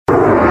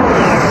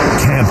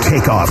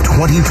Takeoff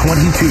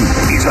 2022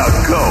 is a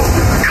go.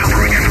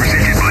 Coverage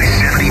presented by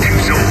 72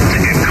 Zones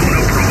and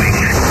Kona Brewing.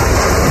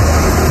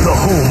 The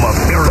home of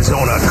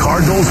Arizona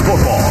Cardinals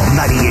football,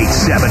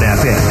 98.7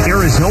 FM,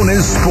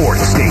 Arizona's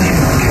sports station.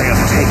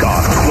 Camp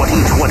Takeoff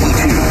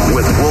 2022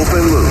 with Wolf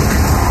and Luke.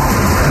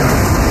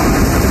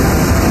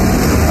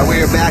 We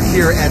are back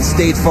here at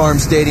State Farm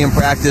Stadium,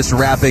 practice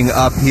wrapping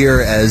up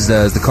here as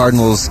the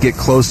Cardinals get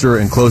closer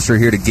and closer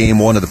here to game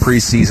one of the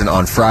preseason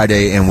on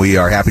Friday, and we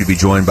are happy to be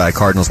joined by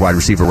Cardinals wide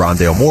receiver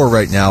Rondale Moore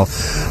right now.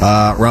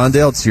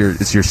 Rondale,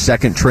 it's your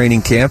second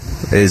training camp.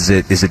 Is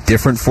it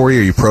different for you?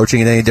 Are you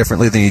approaching it any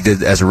differently than you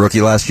did as a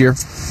rookie last year?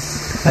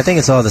 I think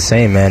it's all the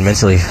same, man,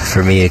 mentally,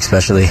 for me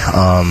especially.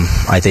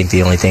 I think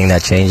the only thing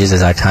that changes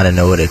is I kind of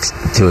know what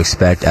to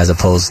expect as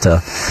opposed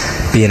to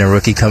being a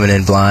rookie coming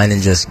in blind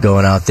and just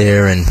going out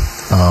there and,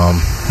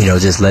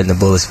 just letting the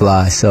bullets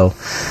fly. So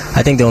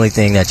I think the only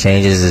thing that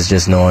changes is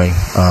just knowing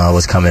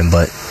what's coming,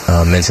 but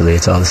mentally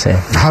it's all the same.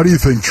 How do you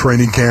think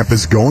training camp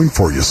is going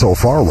for you so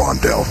far,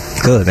 Rondale?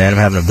 Good, man. I'm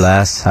having a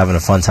blast, having a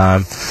fun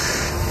time,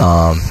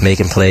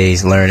 making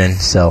plays, learning,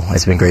 so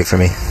it's been great for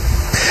me.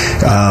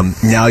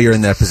 Now you're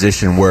in that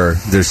position where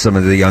there's some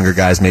of the younger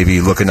guys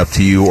maybe looking up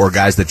to you, or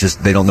guys that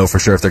just they don't know for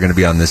sure if they're going to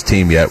be on this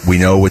team yet. We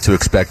know what to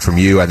expect from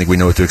you. I think we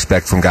know what to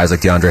expect from guys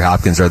like DeAndre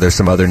Hopkins. Are there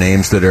some other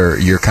names that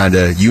you're kind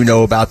of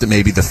know about that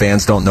maybe the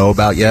fans don't know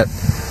about yet?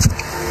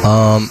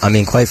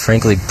 Quite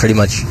frankly, pretty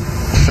much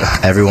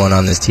everyone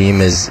on this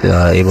team is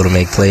able to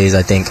make plays.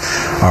 I think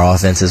our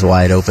offense is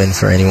wide open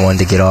for anyone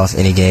to get off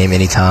any game,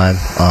 anytime.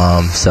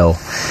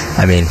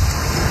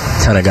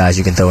 Ton of guys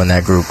you can throw in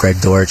that group.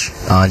 Greg Dortch,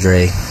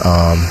 Andre,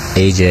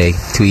 AJ,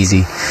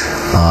 Tweezy,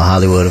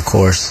 Hollywood, of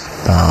course.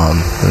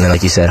 And then,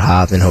 like you said,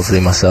 Hop, and hopefully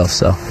myself.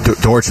 So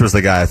Dortch was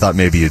the guy I thought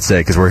maybe you'd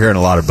say, because we're hearing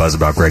a lot of buzz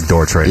about Greg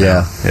Dortch right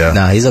now. Yeah.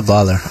 Nah, he's a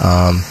baller.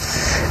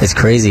 It's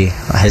crazy.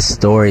 His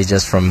story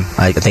just from,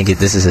 I think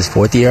this is his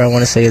fourth year, I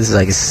want to say. This is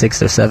like his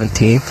sixth or seventh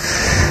team.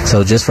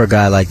 So just for a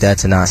guy like that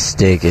to not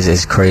stick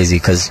is crazy,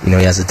 because, he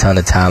has a ton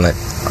of talent.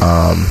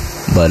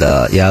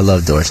 I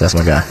love Dortch. That's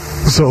my guy.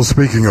 So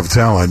speaking of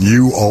talent,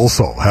 you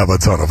also have a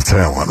ton of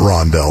talent,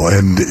 Rondale,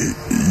 and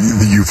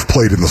you've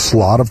played in the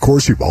slot, of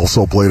course. You've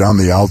also played on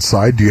the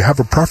outside. Do you have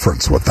a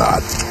preference with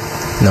that?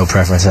 No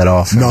preference at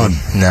all. None? Me.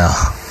 No.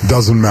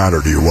 Doesn't matter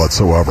to you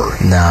whatsoever?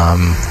 No.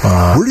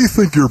 Where do you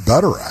think you're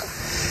better at?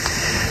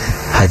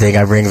 I think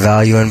I bring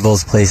value in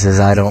both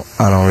places. I don't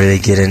really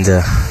get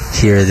into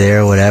here or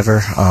there,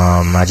 whatever.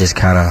 I just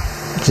kind of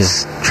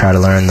just try to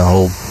learn the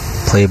whole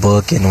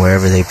playbook, and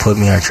wherever they put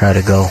me, I try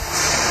to go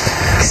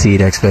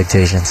exceed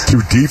expectations.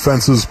 Do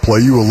defenses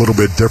play you a little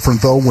bit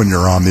different, though, when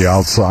you're on the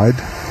outside?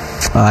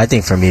 I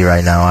think for me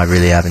right now, I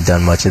really haven't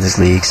done much of this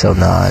league, so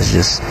it's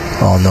just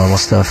all normal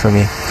stuff for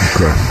me.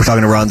 Okay. We're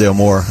talking to Rondale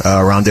Moore.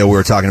 Rondale, we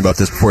were talking about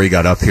this before you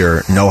got up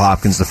here. No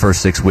Hopkins the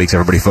first 6 weeks.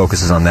 Everybody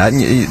focuses on that,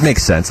 and it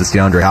makes sense. It's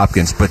DeAndre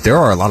Hopkins, but there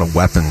are a lot of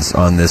weapons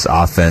on this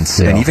offense,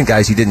 and even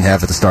guys you didn't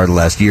have at the start of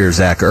last year.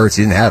 Zach Ertz,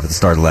 you didn't have at the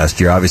start of last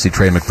year. Obviously,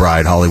 Trey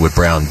McBride, Hollywood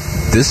Brown.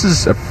 This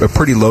is a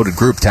pretty loaded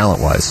group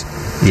talent-wise.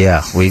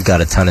 Yeah, we've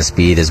got a ton of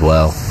speed as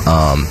well.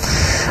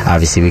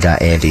 Obviously, we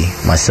got Andy,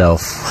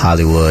 myself,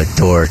 Hollywood,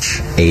 Dortch,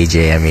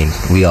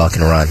 AJ. We all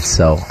can run.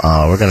 So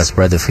we're going to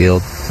spread the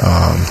field,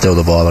 throw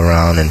the ball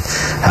around, and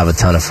have a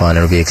ton of fun.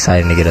 It'll be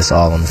exciting to get us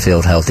all on the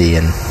field healthy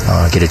and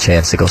get a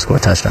chance to go score a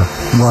touchdown.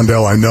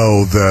 Rondale, I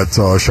know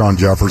that Sean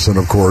Jefferson,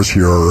 of course,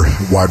 your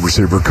wide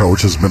receiver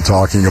coach, has been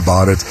talking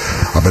about it.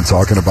 I've been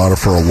talking about it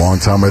for a long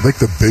time. I think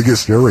the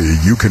biggest area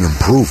you can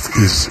improve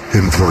is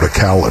in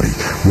verticality,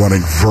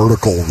 running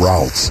vertical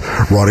routes.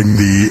 Running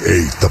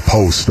the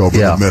post over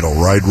the middle,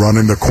 right?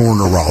 Running the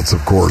corner routes,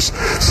 of course.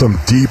 Some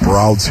deep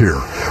routes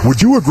here.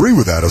 Would you agree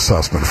with that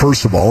assessment,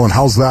 first of all, and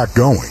how's that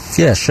going?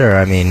 Yeah, sure.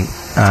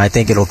 I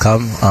think it'll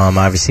come.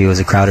 Obviously, it was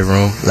a crowded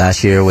room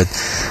last year with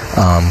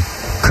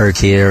Kirk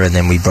here, and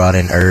then we brought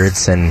in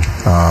Ertz, and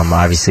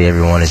obviously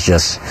everyone is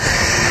just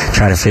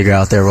trying to figure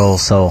out their role.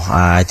 So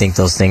I think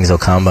those things will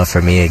come, but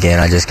for me, again,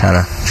 I just kind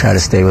of try to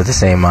stay with the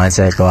same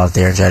mindset, go out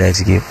there and try to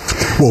execute.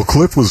 Well,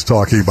 Cliff was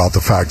talking about the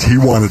fact he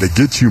wanted to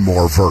get you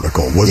more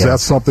vertical. Was that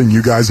something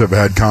you guys have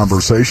had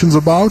conversations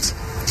about?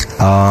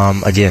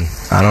 Again,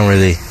 I don't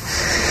really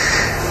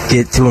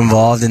get too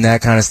involved in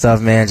that kind of stuff,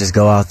 man. Just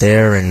go out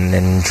there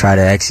and try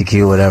to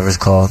execute whatever's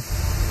called.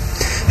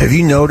 Have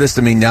you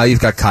noticed, now you've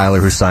got Kyler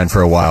who's signed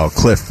for a while,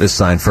 Cliff is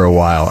signed for a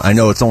while. I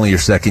know it's only your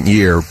second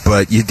year,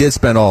 but you did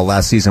spend all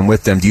last season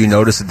with them. Do you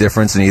notice a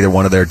difference in either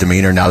one of their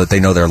demeanor now that they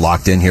know they're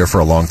locked in here for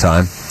a long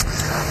time?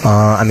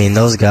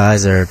 Those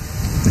guys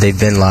they've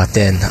been locked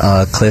in.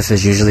 Cliff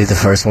is usually the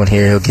first one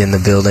here. He'll get in the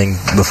building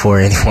before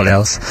anyone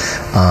else.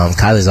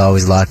 Kyler's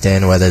always locked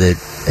in, whether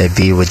it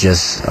be with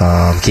just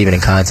keeping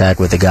in contact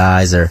with the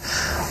guys or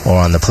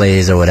on the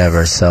plays or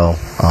whatever. So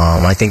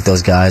I think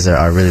those guys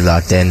are really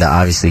locked in to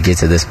obviously get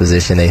to this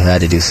position. They've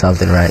had to do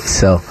something right.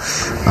 So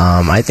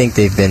I think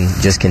they've been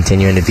just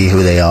continuing to be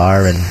who they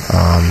are and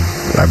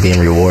are being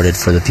rewarded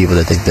for the people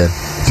that they've been.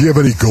 Do you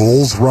have any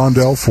goals,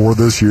 Rondell, for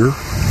this year?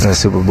 The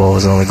Super Bowl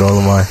is the only goal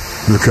of mine.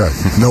 Okay.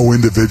 No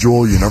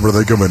individual? You never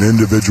think of an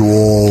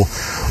individual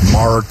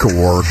mark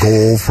or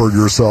goal for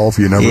yourself?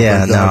 You never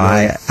think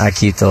that? I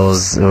keep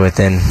those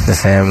within the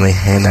family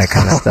and that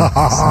kind of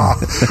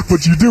stuff.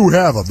 But you do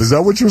have them. Is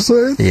that what you're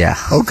saying? Yeah.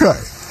 Okay.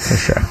 For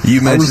sure.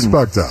 I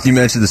respect that. You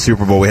mentioned the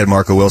Super Bowl. We had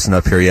Marco Wilson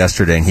up here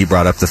yesterday, and he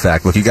brought up the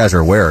fact, look, you guys are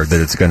aware that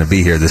it's going to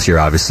be here this year,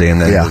 obviously,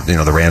 and then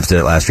the Rams did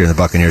it last year, and the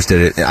Buccaneers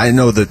did it. I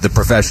know that the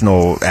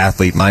professional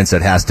athlete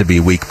mindset has to be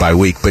week by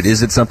week, but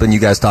is it something you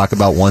guys talk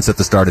about once at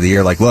the start of the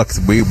year? Like, look,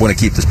 we want to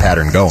keep this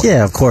pattern going.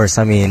 Yeah, of course.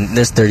 I mean,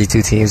 there's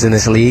 32 teams in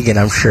this league, and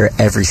I'm sure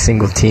every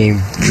single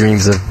team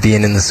dreams of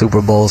being in the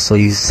Super Bowl, so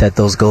you set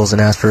those goals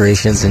and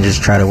aspirations and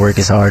just try to work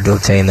as hard to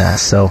obtain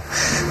that. So,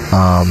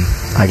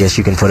 I guess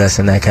you can put us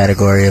in that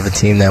category of a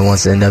team that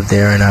wants to end up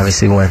there and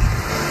obviously win.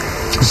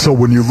 So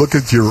when you look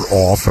at your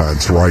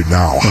offense right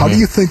now, how do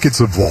you think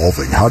it's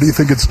evolving? How do you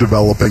think it's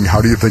developing?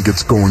 How do you think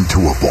it's going to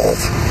evolve?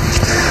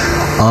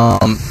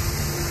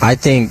 I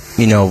think,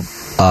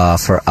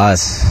 for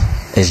us,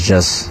 it's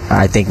just,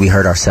 I think we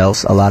hurt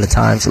ourselves a lot of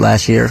times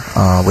last year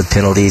with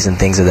penalties and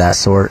things of that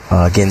sort,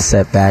 getting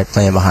set back,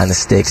 playing behind the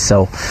sticks.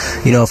 So,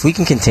 if we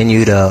can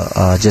continue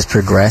to just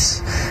progress,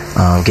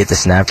 get the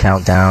snap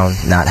count down,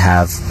 not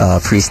have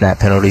pre-snap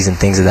penalties and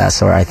things of that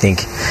sort, I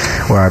think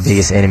we're our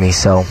biggest enemy.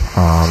 So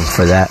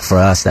for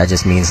us, that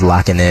just means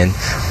locking in,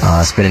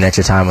 spending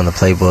extra time on the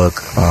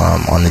playbook,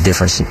 on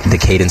the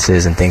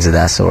cadences and things of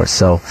that sort.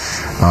 So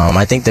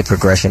I think the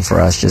progression for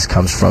us just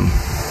comes from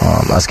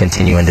us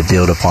continuing to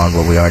build upon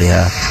what we already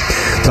have.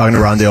 Talking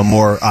to Rondale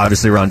Moore,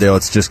 obviously, Rondale,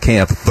 it's just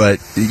camp, but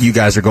you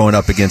guys are going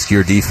up against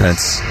your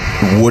defense.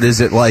 What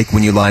is it like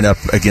when you line up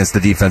against the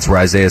defense where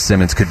Isaiah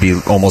Simmons could be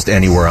almost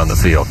anywhere on the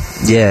field?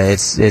 Yeah,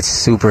 it's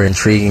super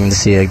intriguing to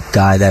see a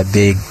guy that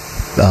big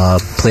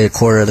play a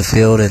quarter of the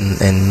field and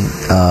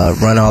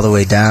run all the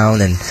way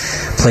down and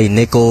play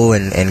nickel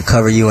and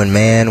cover you in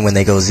man when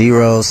they go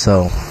zero.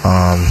 So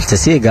to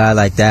see a guy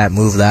like that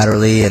move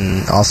laterally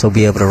and also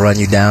be able to run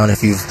you down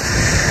if you've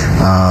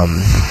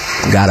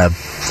got a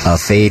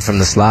fade from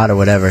the slot or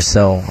whatever.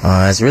 So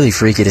it's really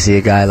freaky to see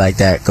a guy like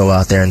that go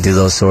out there and do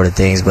those sort of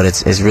things, but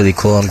it's really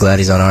cool. I'm glad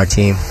he's on our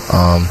team.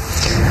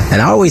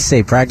 And I always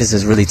say practice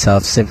is really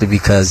tough simply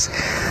because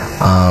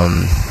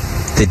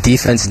the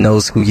defense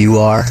knows who you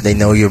are. They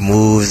know your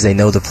moves. They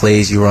know the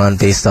plays you run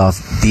based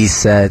off these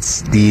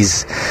sets,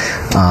 these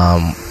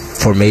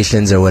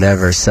formations or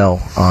whatever. So,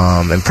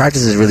 and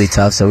practice is really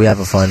tough, so we have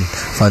a fun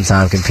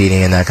time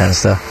competing and that kind of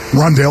stuff.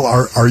 Rondale,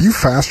 are you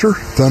faster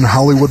than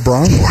Hollywood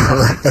Brown,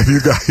 or have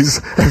you guys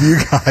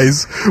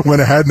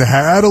went ahead and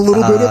had a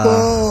little bit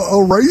of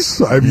a race?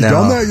 Have you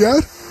done that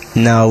yet?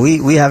 No,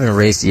 we haven't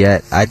raced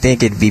yet. I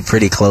think it'd be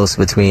pretty close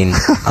between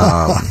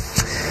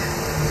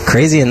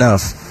crazy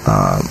enough,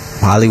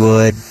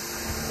 Hollywood,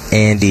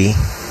 Andy,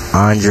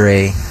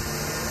 Andre,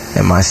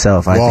 and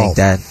myself. I think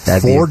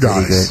that'd be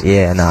pretty good.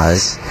 Yeah,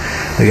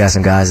 we got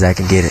some guys that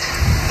can get it.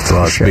 It's a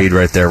lot of speed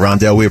right there.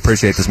 Rondale, we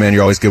appreciate this, man.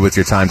 You're always good with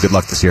your time. Good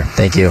luck this year.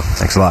 Thank you.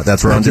 Thanks a lot.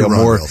 That's Rondale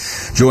Moore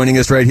joining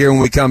us right here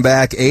when we come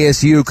back.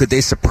 ASU, could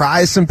they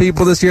surprise some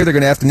people this year? They're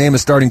going to have to name a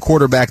starting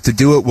quarterback to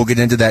do it. We'll get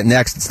into that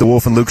next. It's the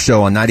Wolf and Luke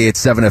Show on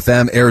 98.7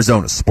 FM,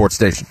 Arizona's sports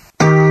station.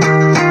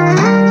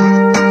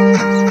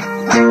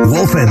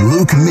 Wolf and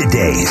Luke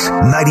Middays,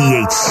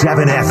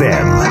 98.7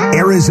 FM,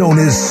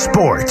 Arizona's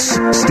sports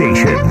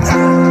station.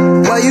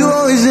 Why you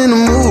always in the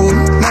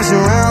mood, messing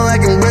around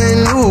like I'm brand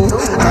new?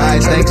 All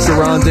right, thanks to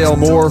Rondale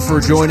Moore for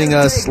joining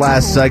us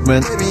last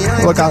segment.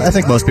 Look, I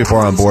think most people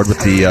are on board with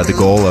the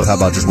goal of how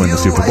about just win the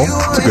Super Bowl.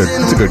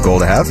 It's a good goal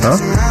to have, huh?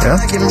 Yeah,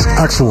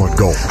 excellent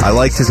goal. I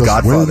liked his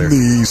Godfather.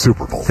 Win the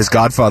Super Bowl. His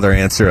Godfather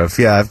answer of,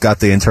 I've got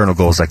the internal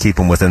goals. I keep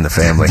them within the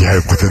family. Yeah,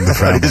 within the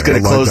family. He's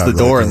going to close the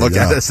door and look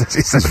at us.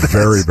 It's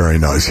very, very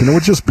nice.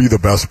 Just be the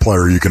best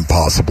player you can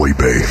possibly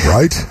be,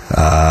 right?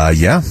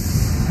 Yeah.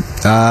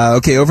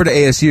 Okay, over to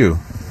ASU.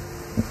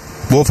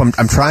 Wolf,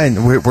 I'm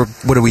trying. We're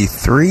what are we?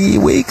 4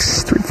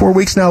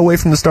 weeks now away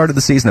from the start of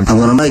the season. I'm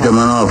going to make him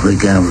an offer he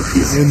can't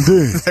refuse.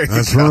 Indeed,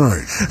 that's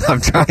right.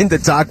 I'm trying to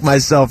talk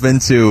myself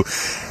into,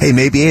 hey,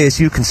 maybe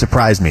ASU can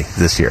surprise me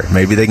this year.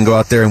 Maybe they can go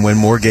out there and win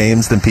more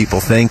games than people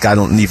think. I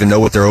don't even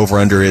know what their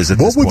over/under is at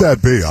this point. What would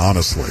that be,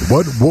 honestly?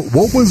 What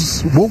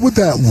would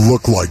that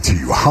look like to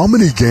you? How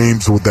many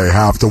games would they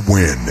have to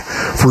win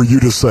for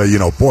you to say,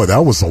 boy,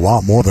 that was a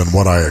lot more than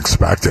what I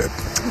expected?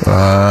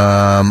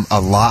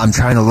 A lot. I'm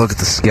trying to look at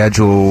the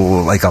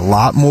schedule, like a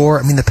lot more.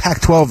 I mean, the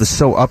Pac-12 is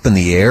so up in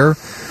the air.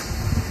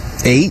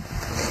 8?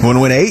 Want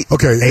to win 8?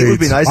 Okay, 8 would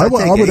be nice. I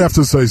would have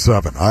to say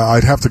 7.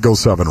 I'd have to go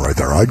 7 right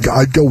there.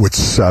 I'd go with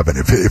 7.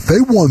 If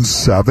they won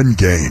 7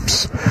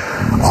 games,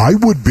 I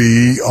would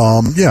be,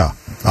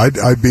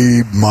 I'd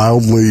be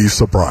mildly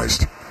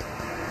surprised.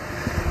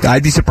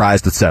 I'd be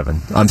surprised with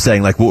 7. I'm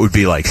saying, what would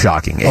be,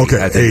 shocking? 8.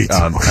 Okay, I think,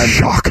 8.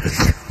 Shocking.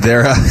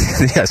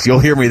 Yes, you'll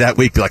hear me that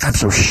week be like, I'm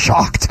so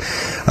shocked.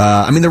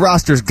 The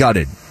roster's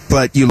gutted,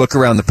 but you look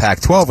around the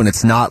Pac-12, and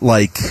it's not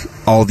like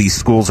all these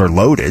schools are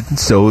loaded,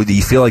 so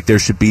you feel like there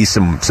should be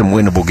some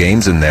winnable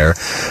games in there.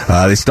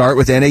 They start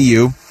with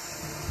NAU.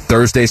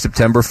 Thursday,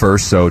 September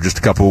 1st, so just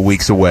a couple of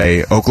weeks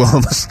away.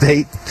 Oklahoma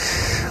State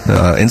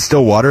in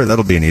Stillwater.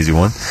 That'll be an easy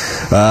one.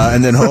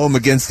 And then home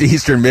against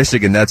Eastern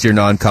Michigan. That's your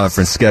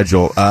non-conference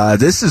schedule.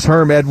 This is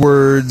Herm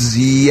Edwards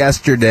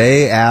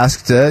yesterday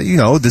asked,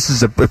 this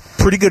is a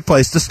pretty good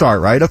place to start,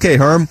 right? Okay,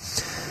 Herm,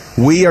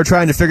 we are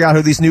trying to figure out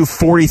who these new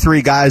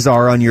 43 guys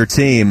are on your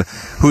team.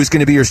 Who's going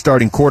to be your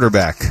starting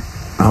quarterback?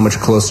 How much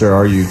closer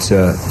are you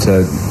to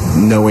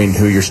knowing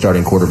who your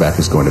starting quarterback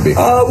is going to be?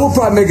 We'll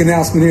probably make an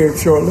announcement here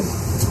shortly.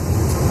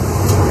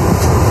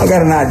 I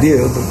got an idea,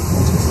 but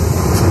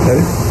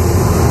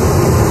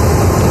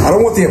I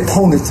don't want the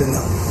opponent to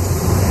know.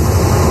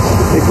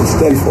 They can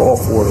study for all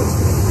four of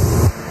us.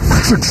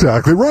 That's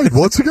exactly right.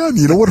 Once again,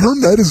 you know what,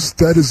 Herm? That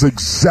is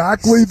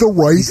exactly the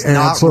right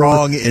answer. Not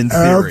wrong in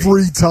theory.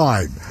 Every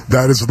time.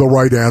 That is the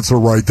right answer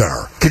right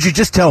there. Could you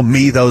just tell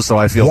me, though, so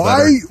I feel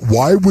better?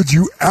 Why would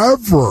you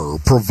ever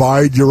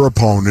provide your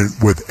opponent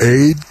with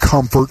aid,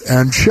 comfort,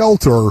 and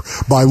shelter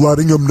by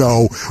letting them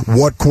know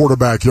what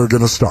quarterback you're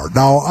going to start?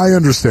 Now, I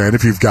understand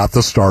if you've got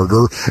the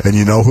starter and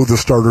you know who the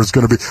starter is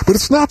going to be, but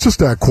it's not just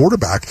that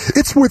quarterback.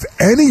 It's with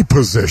any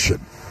position.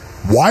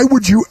 Why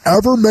would you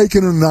ever make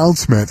an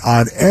announcement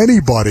on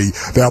anybody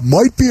that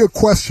might be a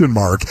question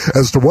mark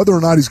as to whether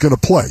or not he's going to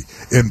play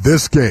in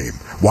this game?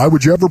 Why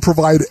would you ever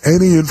provide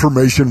any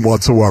information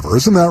whatsoever?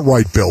 Isn't that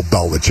right, Bill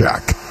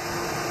Belichick?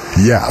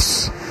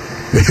 Yes,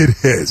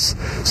 it is.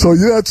 So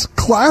that's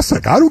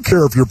classic. I don't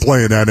care if you're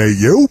playing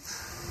NAU.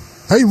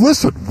 Hey,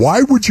 listen,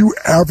 why would you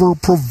ever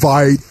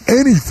provide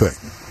anything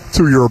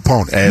to your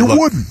opponent? Hey,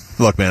 wouldn't.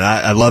 Look, man,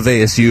 I love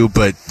ASU,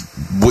 but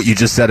what you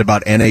just said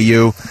about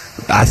NAU,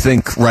 I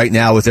think right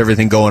now with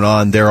everything going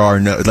on, there are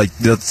no,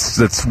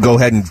 let's go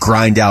ahead and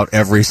grind out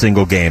every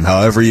single game,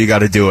 however you got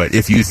to do it.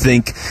 If you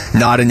think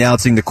not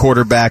announcing the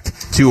quarterback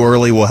too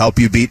early will help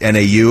you beat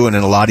NAU, and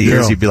in a lot of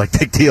years you'd be like,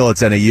 big deal,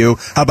 it's NAU.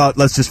 How about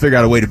let's just figure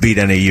out a way to beat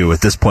NAU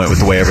at this point with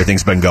the way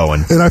everything's been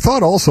going? And I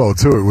thought also,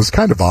 too, it was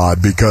kind of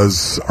odd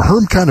because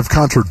Herm kind of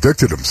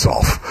contradicted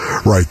himself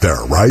right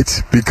there,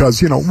 right?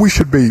 Because, we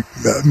should be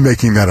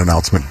making that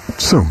announcement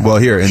soon. Well,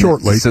 here,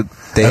 shortly. So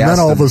then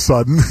all of a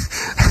sudden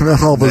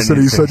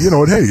he said,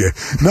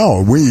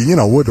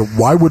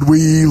 why would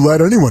we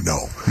let anyone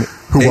know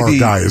who our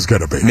guy is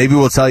going to be? Maybe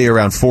we'll tell you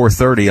around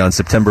 4:30 on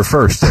September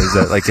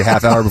 1st, like a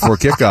half hour before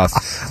kickoff.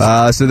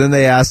 So then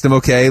they asked him,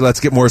 okay, let's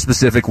get more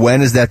specific.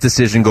 When is that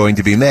decision going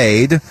to be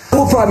made?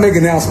 We'll probably make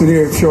an announcement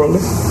here shortly.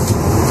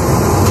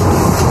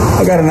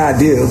 I got an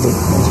idea,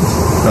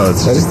 but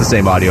it's just the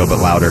same audio but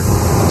louder.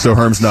 So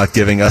Herm's not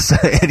giving us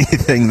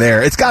anything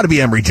there. It's got to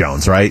be Emory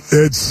Jones, right?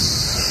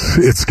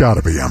 It's got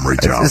to be Emory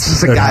Jones. This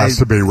is a guy, has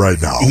to be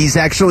right now. He's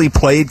actually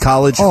played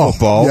college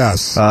football.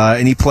 Yes.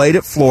 And he played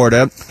at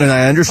Florida. And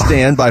I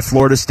understand by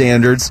Florida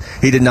standards,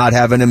 he did not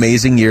have an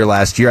amazing year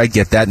last year. I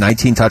get that.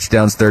 19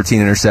 touchdowns,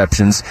 13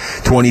 interceptions,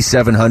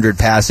 2,700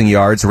 passing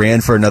yards,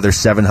 ran for another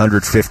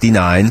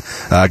 759,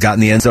 got in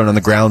the end zone on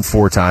the ground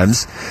 4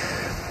 times.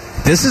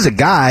 This is a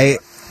guy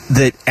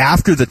that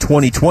after the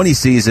 2020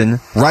 season,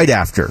 right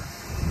after,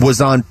 was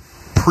on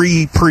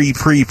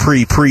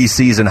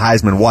preseason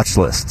Heisman watch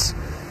lists.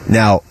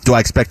 Now, do I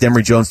expect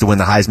Emory Jones to win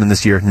the Heisman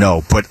this year?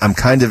 No, but I'm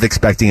kind of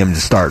expecting him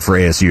to start for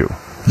ASU.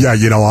 Yeah,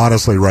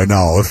 honestly, right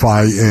now, if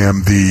I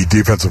am the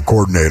defensive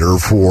coordinator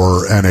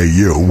for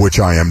NAU, which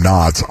I am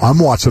not, I'm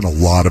watching a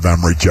lot of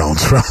Emory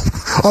Jones film.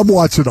 I'm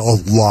watching a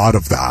lot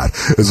of that,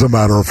 as a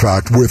matter of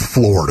fact, with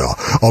Florida.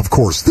 Of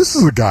course, this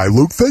is a guy,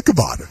 Luke, think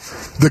about it.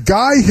 The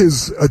guy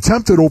has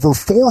attempted over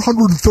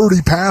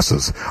 430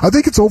 passes. I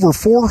think it's over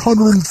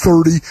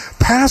 430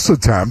 pass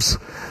attempts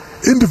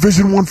in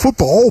Division I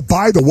football. Oh,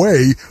 by the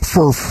way,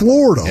 for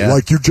Florida,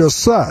 like you just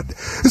said,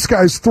 this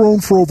guy's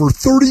thrown for over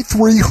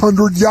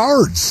 3,300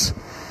 yards.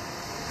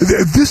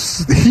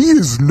 He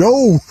is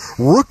no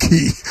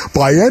rookie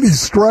by any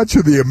stretch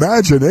of the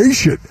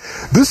imagination.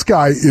 This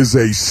guy is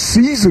a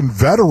seasoned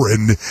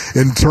veteran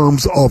in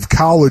terms of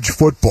college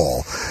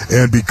football.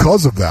 And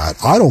because of that,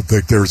 I don't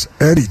think there's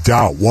any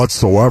doubt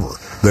whatsoever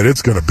that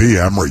it's going to be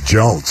Emory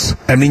Jones.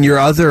 I mean, your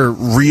other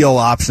real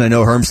option, I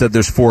know Herm said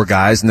there's 4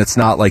 guys, and it's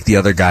not like the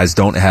other guys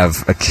don't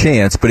have a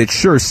chance, but it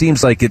sure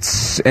seems like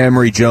it's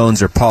Emory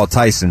Jones or Paul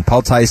Tyson.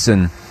 Paul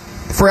Tyson,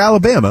 for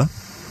Alabama,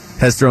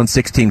 has thrown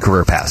 16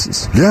 career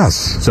passes. Yes.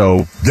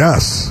 So,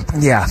 yes.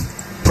 Yeah.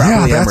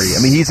 Probably Emory.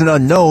 I mean, he's an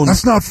unknown.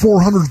 That's not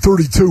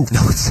 432.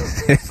 No,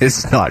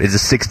 it's not. It's a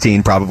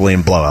 16 probably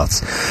in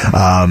blowouts.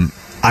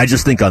 I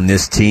just think on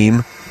this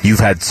team, you've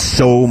had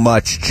so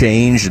much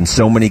change and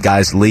so many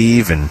guys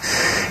leave, and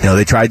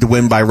they tried to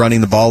win by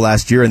running the ball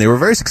last year, and they were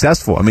very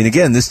successful. I mean,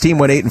 again, this team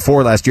went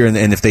 8-4 last year,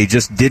 and if they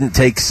just didn't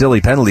take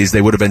silly penalties,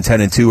 they would have been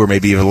 10-2 or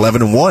maybe even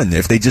 11-1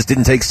 if they just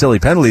didn't take silly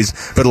penalties.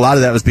 But a lot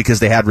of that was because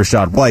they had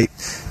Rashad White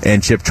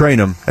and Chip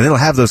Trainum, and they don't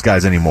have those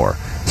guys anymore.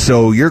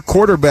 So your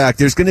quarterback,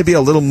 there's going to be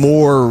a little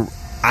more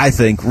I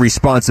think,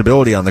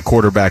 responsibility on the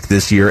quarterback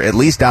this year, at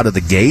least out of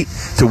the gate,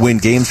 to win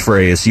games for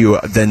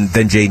ASU than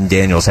Jaden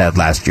Daniels had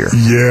last year.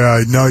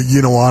 Yeah, no,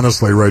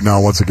 honestly, right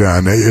now, once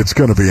again, it's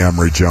going to be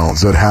Emory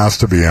Jones. It has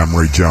to be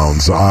Emory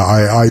Jones.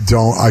 I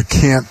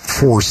can't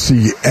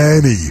foresee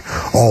any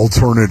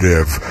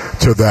alternative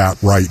to that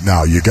right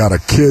now. You got a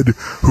kid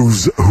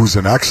who's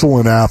an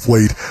excellent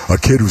athlete, a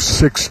kid who's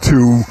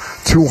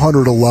 6'2",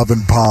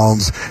 211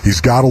 pounds.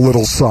 He's got a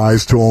little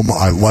size to him.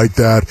 I like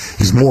that.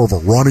 He's more of a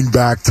running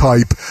back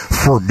type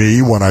for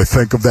me when I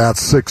think of that.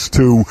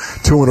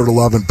 6'2",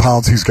 211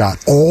 pounds. He's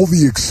got all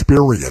the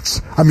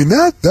experience. I mean,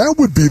 that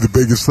would be the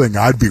biggest thing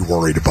I'd be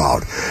worried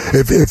about.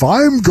 If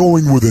I'm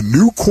going with a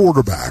new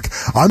quarterback,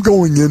 I'm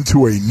going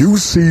into a new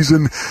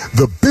season,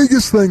 the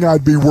biggest thing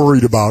I'd be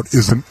worried about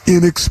is an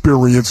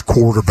inexperienced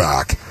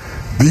quarterback.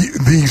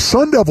 The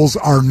Sun Devils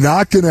are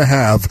not going to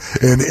have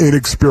an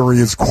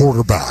inexperienced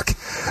quarterback.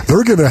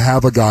 They're going to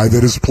have a guy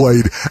that has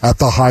played at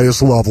the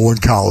highest level in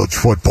college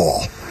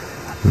football.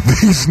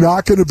 He's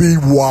not going to be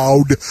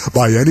wowed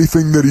by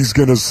anything that he's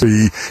going to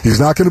see.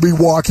 He's not going to be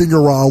walking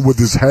around with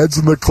his heads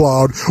in the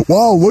cloud.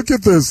 Wow, look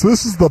at this.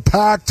 This is the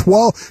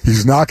Pac-12.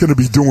 He's not going to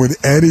be doing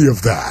any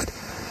of that.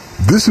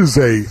 This is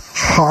a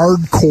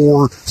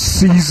hardcore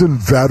seasoned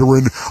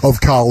veteran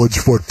of college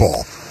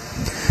football,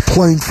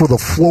 playing for the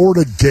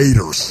Florida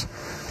Gators.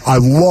 I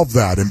love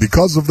that, and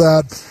because of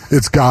that,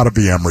 it's got to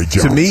be Emory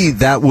Jones. To me,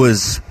 that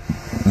was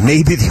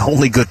maybe the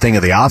only good thing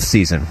of the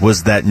offseason,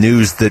 was that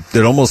news that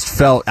almost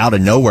felt out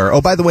of nowhere.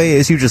 Oh, by the way,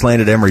 ASU just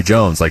landed Emory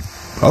Jones. Like,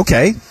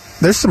 okay,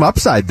 there's some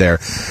upside there.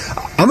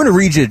 I'm going to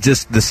read you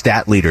just the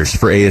stat leaders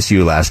for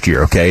ASU last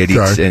year, okay?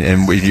 Everybody's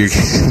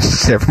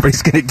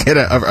going to get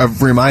a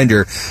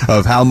reminder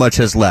of how much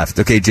has left.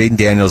 Okay, Jaden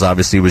Daniels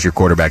obviously was your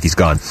quarterback. He's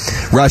gone.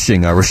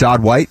 Rushing,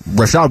 Rashad White.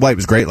 Rashad White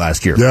was great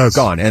last year. Yes.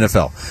 Gone,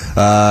 NFL.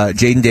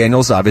 Jaden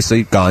Daniels,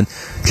 obviously, gone.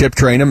 Chip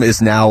Trainum is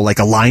now like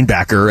a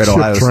linebacker at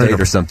Ohio State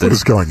or something. What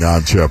is going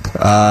on, Chip?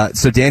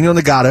 So Daniel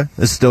Nagata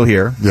is still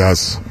here.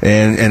 Yes.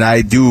 And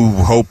I do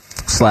hope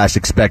 /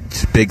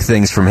 expect big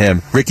things from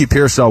him. Ricky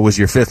Pearsall was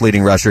your 5th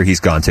leading rusher.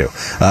 He's gone too.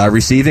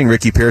 Receiving,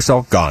 Ricky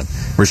Pearsall, gone.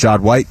 Rashad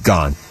White,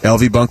 gone.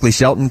 LV Bunkley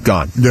Shelton,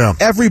 gone. Yeah.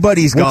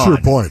 Everybody's gone. What's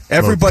your point?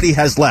 Everybody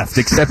has left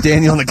except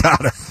Daniel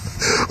Nagata.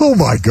 Oh,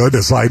 my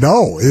goodness, I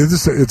know.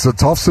 It's a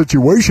tough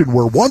situation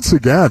where, once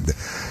again,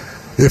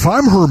 if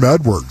I'm Herm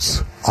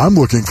Edwards, I'm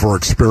looking for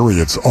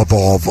experience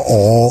above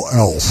all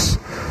else.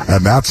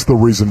 And that's the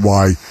reason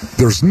why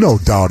there's no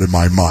doubt in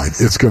my mind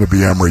it's going to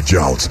be Emory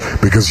Jones,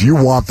 because you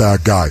want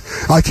that guy.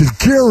 I can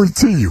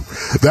guarantee you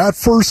that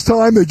first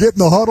time they get in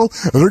the huddle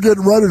and they're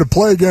getting ready to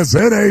play against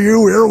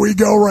NAU, here we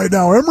go right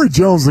now. Emory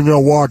Jones is going to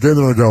walk in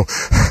there and go,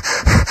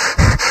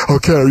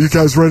 okay, are you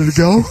guys ready to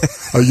go?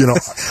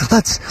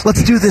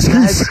 Let's do this,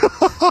 guys.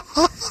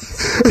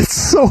 It's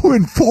so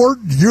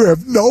important. You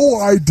have no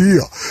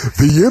idea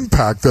the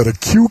impact that a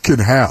Q can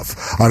have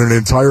on an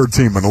entire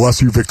team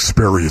unless you've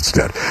experienced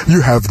it.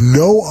 You have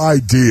no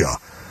idea.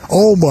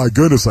 Oh, my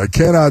goodness, I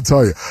cannot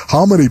tell you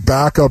how many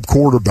backup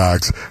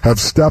quarterbacks have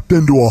stepped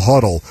into a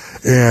huddle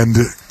and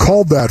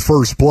called that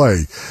first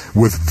play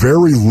with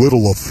very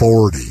little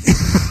authority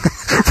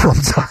from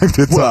time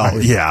to time.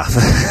 Well, yeah.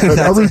 And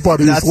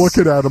everybody's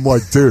looking at him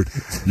like, dude,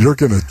 you're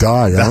going to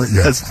die, aren't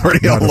you? That's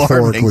pretty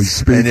alarming.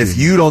 Speaking. And if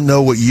you don't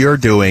know what you're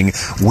doing,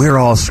 we're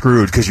all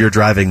screwed because you're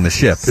driving the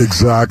ship.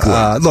 Exactly.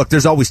 Look,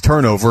 there's always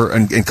turnover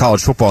in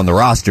college football in the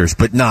rosters,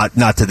 but not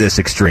to this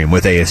extreme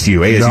with ASU.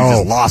 ASU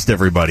just lost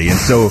everybody. And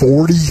so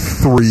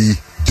 43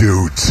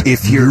 dudes,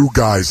 new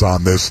guys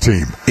on this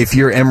team. If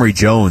you're Emory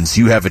Jones,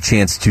 you have a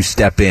chance to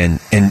step in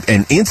and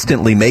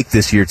instantly make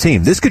this your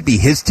team. This could be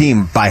his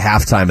team by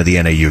halftime of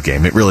the NAU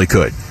game. It really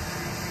could.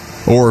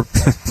 Or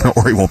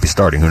he won't be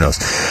starting. Who knows?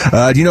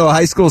 Do you know a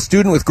high school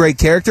student with great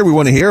character? We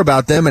want to hear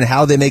about them and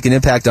how they make an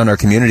impact on our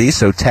community.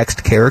 So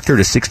text character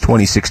to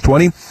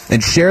 620-620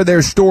 and share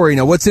their story.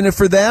 Now, what's in it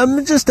for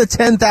them? Just a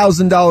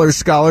 $10,000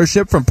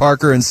 scholarship from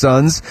Parker &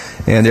 Sons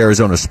and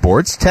Arizona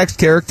Sports. Text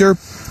character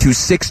to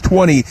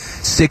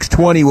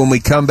 620-620. When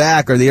we come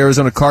back, are the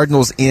Arizona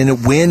Cardinals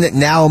in win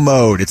now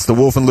mode? It's the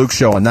Wolf and Luke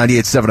Show on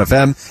 98.7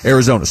 FM,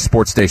 Arizona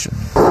Sports Station.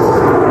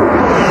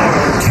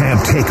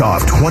 Camp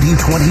Takeoff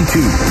 2022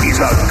 is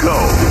a go.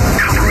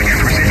 Coverage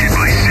presented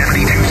by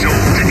 72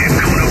 Sold and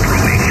Kona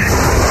Brewing.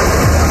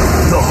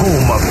 The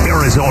home of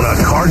Arizona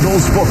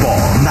Cardinals football.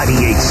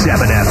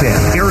 98.7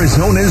 FM,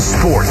 Arizona's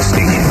sports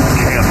station.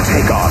 Camp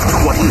Takeoff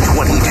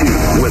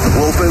 2022 with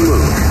Wolf and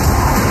Luke.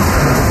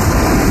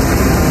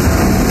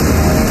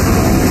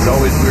 It's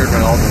always weird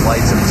when all the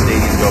lights in the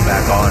stadium go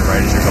back on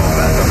right as you're going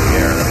back on the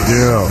air. I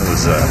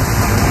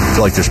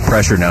feel like there's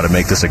pressure now to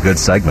make this a good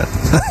segment.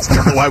 I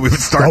don't know why we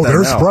would start that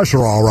there's now. Pressure,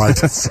 all right.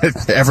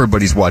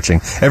 Everybody's watching.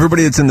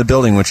 Everybody that's in the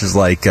building, which is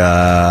like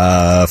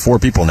 4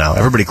 people now.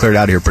 Everybody cleared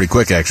out of here pretty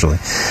quick, actually.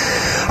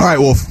 All right,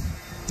 Wolf.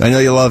 I know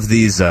you love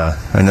these. These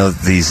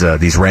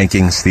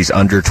rankings, these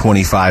under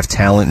 25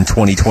 talent in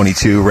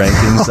 2022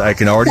 rankings. I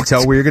can already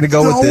tell where you're going to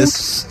go with this.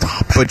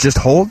 Stop But just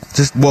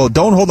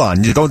don't hold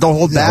on. You don't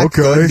hold back.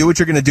 Okay. Go ahead and do what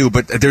you're going to do.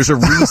 But there's a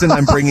reason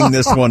I'm bringing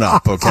this one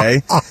up,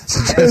 okay? So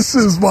This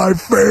is my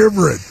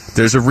favorite.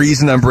 there's a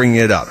reason I'm bringing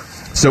it up.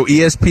 So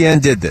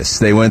ESPN did this.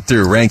 They went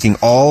through ranking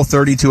all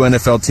 32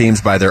 NFL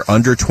teams by their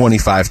under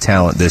 25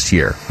 talent this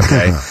year,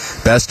 okay?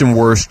 Best and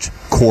worst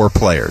core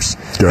players.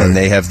 Okay. And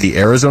they have the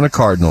Arizona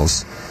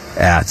Cardinals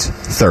at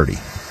 30.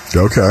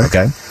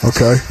 Okay.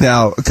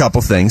 Now, a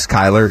couple things.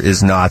 Kyler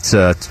is not,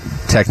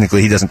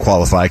 technically, he doesn't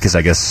qualify because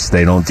I guess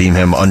they don't deem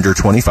him under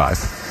 25.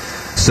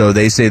 So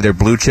they say their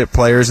blue chip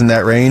players in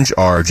that range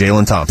are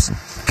Jalen Thompson.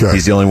 Okay.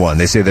 He's the only one.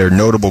 They say their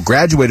notable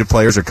graduated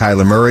players are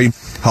Kyler Murray,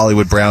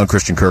 Hollywood Brown,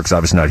 Christian Kirk's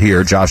obviously not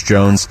here, Josh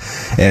Jones,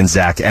 and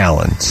Zach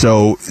Allen.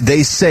 So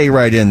they say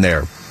right in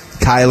there,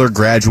 Kyler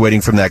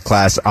graduating from that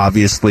class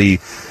obviously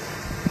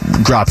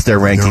drops their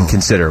ranking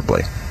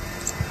considerably.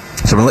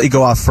 So I'm going to let you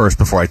go off first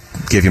before I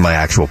give you my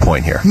actual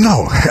point here.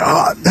 No.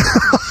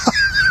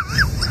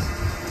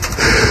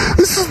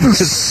 This is the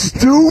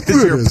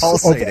stupidest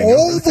of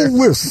all the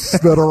lists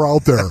that are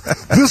out there.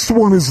 This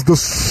one is the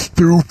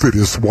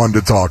stupidest one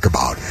to talk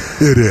about.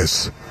 It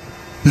is.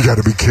 You got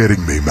to be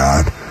kidding me,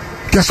 man.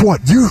 Guess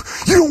what? You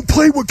don't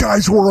play with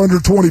guys who are under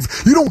 20.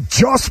 You don't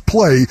just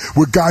play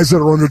with guys that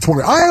are under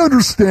 20. I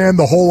understand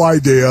the whole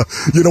idea.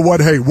 You know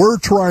what? Hey, we're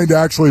trying to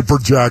actually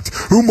project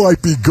who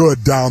might be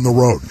good down the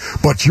road.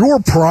 But your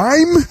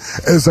prime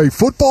as a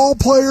football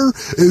player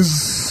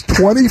is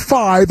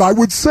 25, I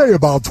would say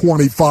about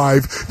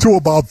 25 to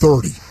about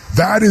 30.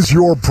 That is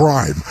your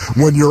prime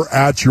when you're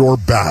at your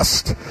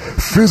best.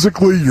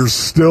 Physically, you're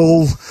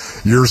still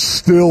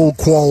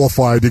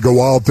qualified to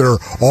go out there.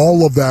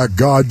 All of that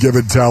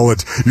God-given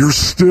talent, you're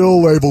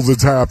still able to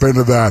tap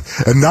into that.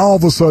 And now all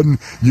of a sudden,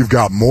 you've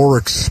got more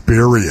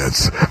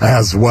experience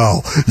as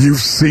well.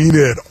 You've seen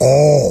it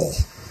all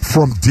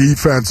from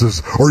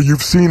defenses, or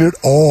you've seen it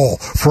all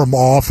from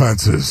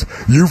offenses.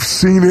 You've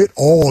seen it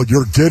all.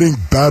 You're getting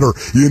better.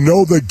 You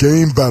know the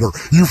game better.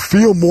 You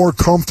feel more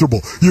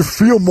comfortable. You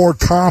feel more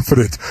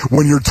confident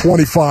when you're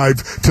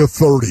 25 to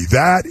 30.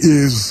 That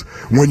is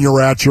when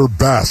you're at your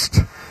best.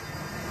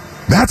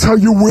 That's how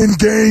you win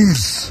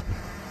games.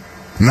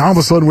 Now all of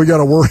a sudden we got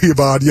to worry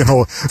about,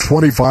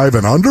 25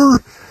 and under.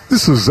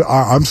 This is,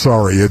 I'm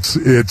sorry, it's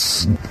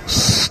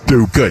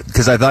stupid. Good,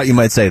 because I thought you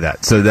might say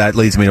that. So that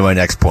leads me to my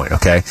next point,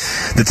 okay?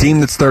 The team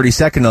that's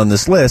 32nd on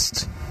this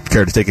list,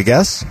 care to take a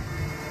guess?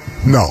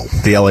 No.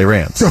 The LA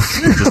Rams.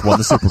 Who just won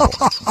the Super Bowl.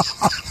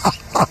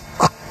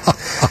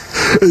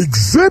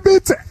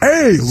 Exhibit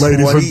A,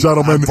 ladies and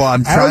gentlemen.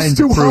 I'm trying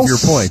to prove your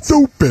point.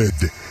 Stupid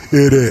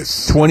it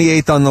is.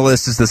 28th on the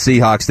list is the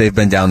Seahawks. They've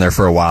been down there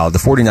for a while. The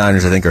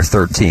 49ers, I think, are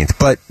 13th.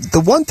 But the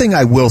one thing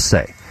I will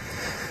say,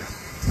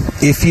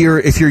 if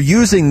you're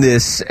using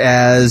this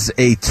as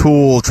a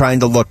tool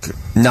trying to look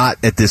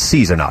not at this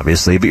season,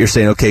 obviously, but you're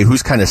saying, okay,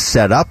 who's kind of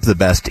set up the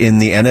best in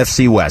the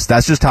NFC West?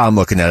 That's just how I'm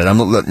looking at it.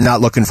 I'm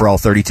not looking for all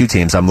 32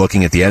 teams. I'm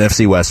looking at the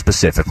NFC West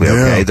specifically,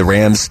 okay? Yeah. The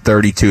Rams,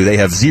 32. They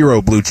have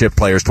 0 blue-chip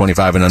players,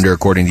 25 and under,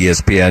 according to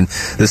ESPN.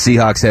 The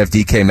Seahawks have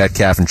DK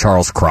Metcalf and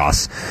Charles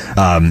Cross.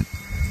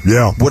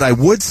 What I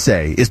would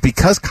say is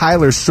because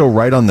Kyler's so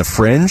right on the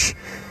fringe,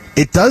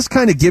 it does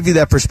kind of give you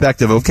that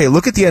perspective. Okay,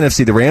 look at the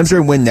NFC. The Rams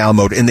are in win-now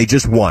mode, and they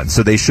just won,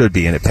 so they should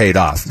be, and it paid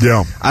off.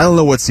 Yeah. I don't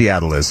know what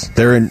Seattle is.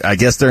 I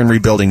guess they're in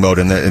rebuilding mode,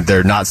 and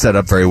they're not set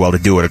up very well to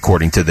do it,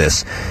 according to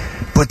this.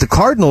 But the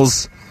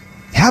Cardinals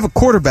have a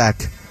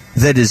quarterback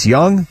that is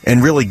young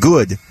and really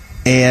good,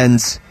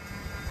 and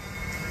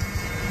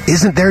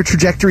isn't their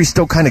trajectory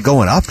still kind of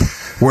going up?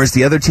 Whereas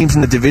the other teams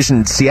in the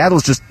division,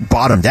 Seattle's just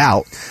bottomed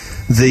out.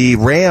 The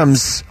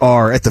Rams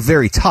are at the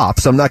very top,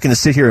 so I'm not going to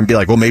sit here and be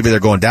like, well, maybe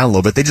they're going down a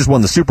little bit. They just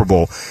won the Super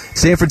Bowl.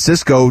 San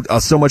Francisco,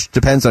 so much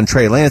depends on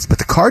Trey Lance, but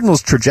the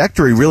Cardinals'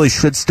 trajectory really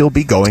should still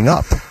be going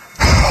up.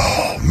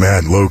 Oh,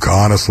 man, Luke,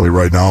 honestly,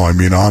 right now, I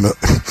mean,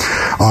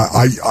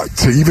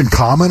 to even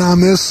comment on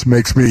this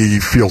makes me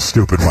feel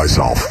stupid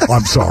myself.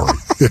 I'm sorry.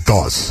 It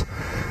does.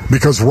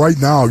 Because right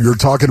now, you're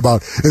talking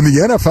about, in the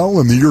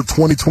NFL, in the year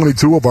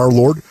 2022 of our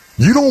Lord,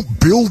 you don't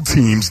build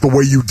teams the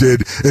way you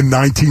did in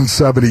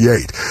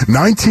 1978.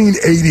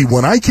 1980,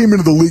 when I came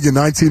into the league in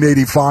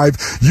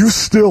 1985, you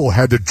still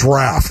had to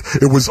draft.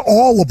 It was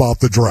all about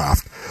the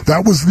draft.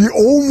 That was the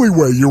only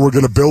way you were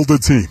going to build a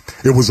team.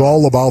 It was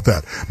all about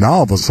that. Now,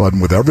 all of a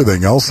sudden, with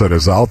everything else that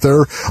is out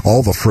there,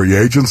 all the free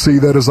agency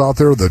that is out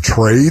there, the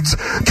trades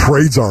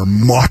are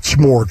much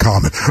more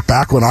common.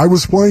 Back when I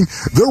was playing,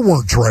 there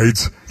weren't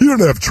trades. You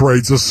didn't have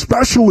trades,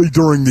 especially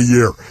during the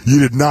year.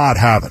 You did not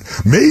have it.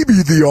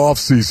 Maybe the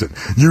offseason,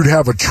 you'd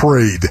have a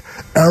trade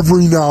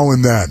every now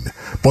and then.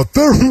 But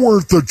there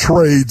weren't the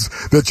trades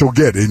that you'll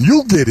get. And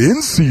you'll get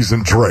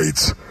in-season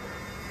trades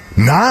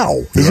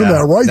now. Isn't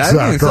that right, Zach?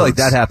 I feel like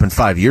that happened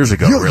 5 years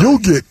ago. You'll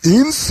get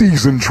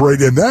in-season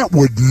trade, and that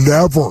would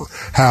never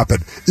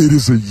happen. It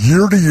is a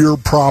year-to-year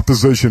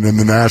proposition in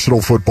the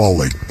National Football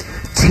League.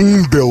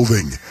 Team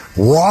building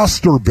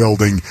roster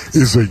building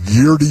is a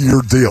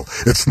year-to-year deal.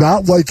 It's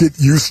not like it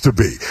used to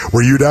be,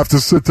 where you'd have to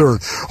sit there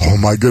and, oh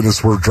my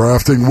goodness, we're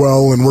drafting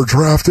well, and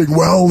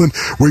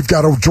we've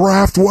got to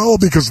draft well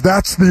because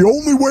that's the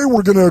only way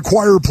we're going to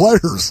acquire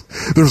players.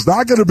 There's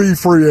not going to be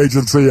free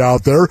agency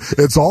out there.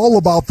 It's all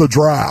about the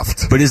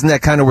draft. But isn't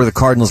that kind of where the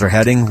Cardinals are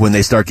heading when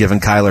they start giving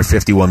Kyler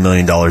 $51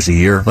 million a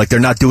year? Like, they're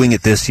not doing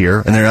it this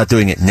year, and they're not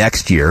doing it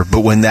next year,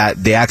 but when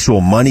the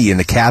actual money and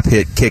the cap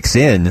hit kicks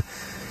in,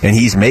 and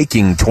he's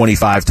making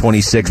 25,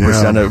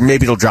 26%, or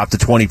maybe it'll drop to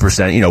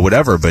 20%,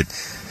 whatever, but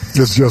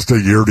it's just a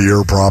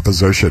year-to-year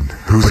proposition.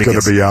 Who's going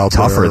to be out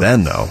tougher there?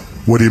 Then, though.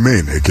 What do you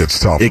mean it gets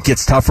tougher? It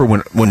gets tougher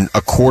when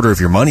a quarter of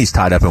your money's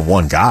tied up in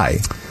one guy.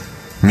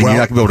 I mean, you're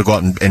not going to be able to go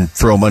out and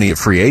throw money at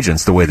free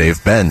agents the way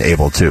they've been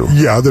able to.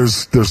 Yeah,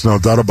 there's no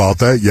doubt about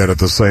that. Yet at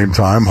the same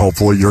time,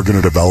 hopefully you're going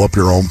to develop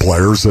your own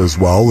players as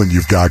well, and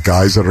you've got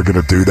guys that are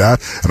going to do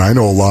that. And I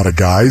know a lot of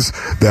guys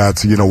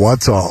that,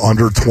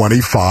 under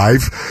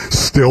 25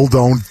 still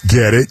don't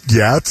get it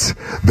yet,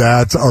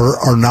 that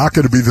are not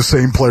going to be the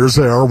same players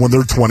they are when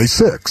they're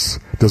 26.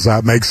 Does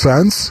that make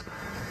sense?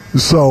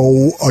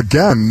 So,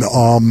 again,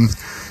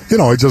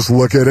 I just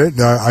look at it,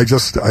 and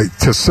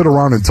to sit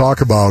around and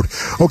talk about,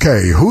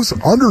 okay, who's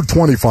under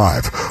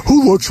 25?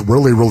 Who looks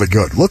really, really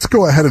good? Let's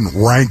go ahead and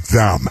rank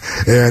them.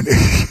 And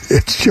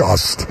it's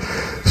just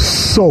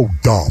so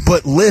dumb.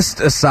 But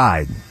list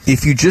aside,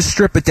 if you just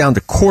strip it down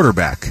to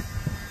quarterback,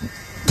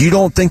 you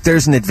don't think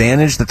there's an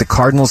advantage that the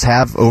Cardinals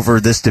have over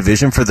this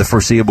division for the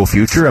foreseeable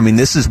future? I mean,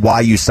 this is why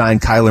you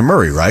signed Kyler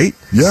Murray, right?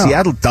 Yeah.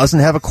 Seattle doesn't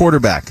have a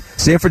quarterback.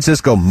 San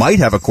Francisco might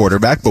have a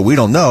quarterback, but we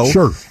don't know.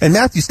 Sure. And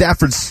Matthew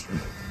Stafford's...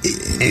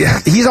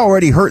 he's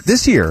already hurt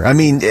this year. I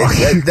mean,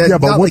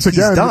 but once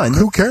again,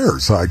 who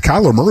cares?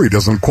 Kyler Murray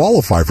doesn't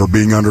qualify for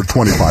being under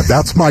 25.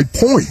 That's my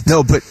point.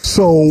 No, but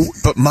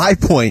my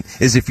point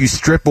is, if you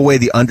strip away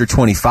the under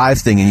 25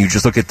 thing and you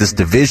just look at this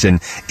division,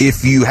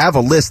 if you have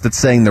a list that's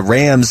saying the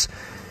Rams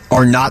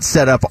are not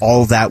set up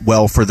all that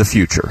well for the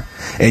future,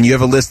 and you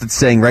have a list that's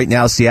saying right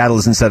now Seattle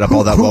isn't set up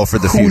all that well for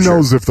the future. Who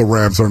knows if the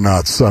Rams are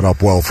not set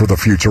up well for the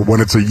future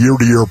when it's a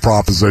year-to-year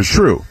proposition?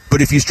 True, but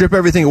if you strip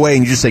everything away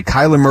and you just say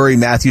Kyler Murray,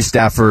 Matthew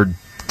Stafford,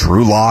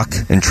 Drew Lock,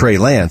 and Trey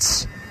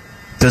Lance,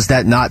 does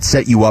that not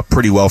set you up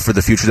pretty well for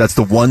the future? That's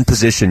the one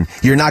position.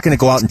 You're not going to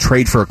go out and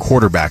trade for a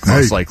quarterback,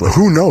 most likely.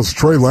 Who knows?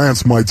 Trey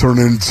Lance might turn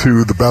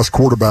into the best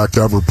quarterback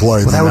to ever play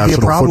in the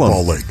National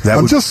Football League.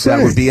 That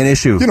would be an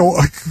issue.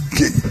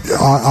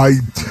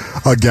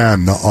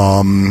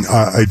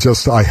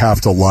 I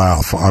have to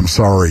laugh. I'm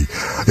sorry.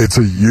 It's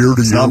a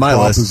year-to-year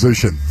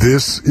proposition.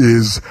 This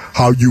is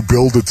how you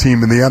build a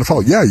team in the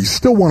NFL. Yeah, you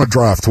still want to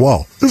draft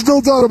well. There's no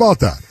doubt about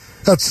that.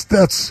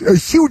 That's a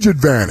huge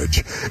advantage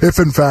if,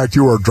 in fact,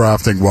 you are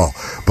drafting well.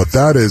 But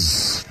that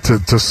is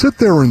to sit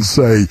there and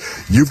say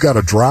you've got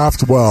to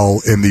draft well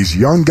in these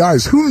young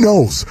guys. Who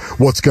knows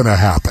what's going to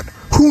happen?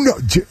 Who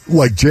knows?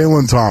 Like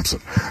Jalen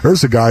Thompson.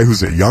 There's a guy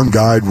who's a young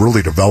guy,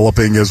 really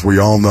developing, as we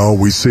all know.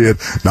 We see it.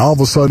 Now, all of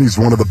a sudden, he's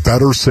one of the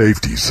better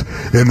safeties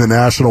in the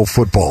National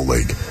Football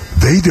League.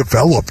 They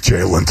developed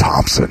Jalen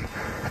Thompson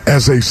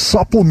as a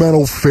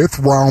supplemental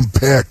fifth-round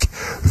pick.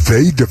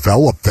 They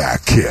developed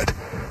that kid.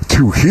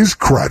 To his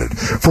credit,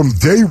 from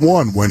day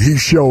one when he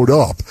showed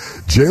up,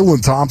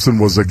 Jalen Thompson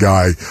was a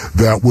guy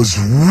that was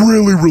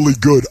really, really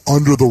good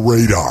under the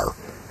radar.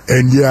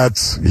 And yet,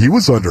 he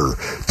was under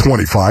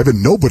 25,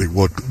 and nobody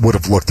would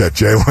have looked at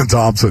Jalen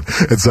Thompson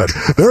and said,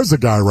 there's a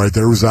guy right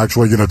there who's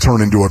actually going to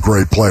turn into a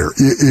great player.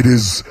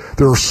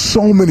 There are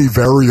so many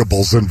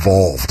variables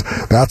involved.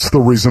 That's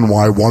the reason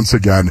why, once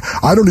again,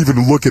 I don't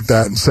even look at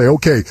that and say,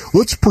 okay,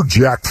 let's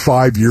project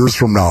 5 years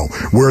from now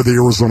where the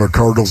Arizona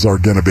Cardinals are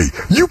going to be.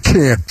 You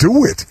can't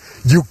do it.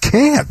 You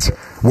can't.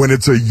 When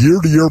it's a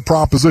year-to-year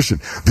proposition.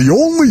 The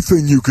only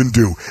thing you can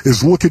do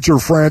is look at your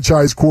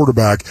franchise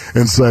quarterback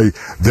and say,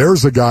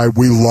 there's a guy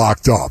we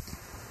locked up.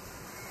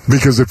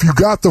 Because if you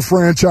got the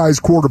franchise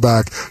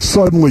quarterback,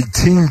 suddenly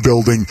team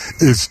building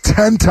is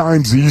 10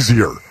 times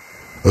easier,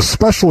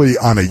 especially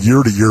on a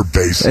year-to-year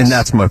basis. And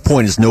that's my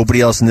point, is nobody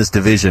else in this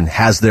division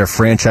has their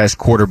franchise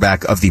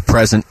quarterback of the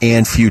present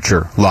and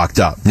future locked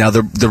up. Now,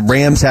 the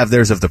Rams have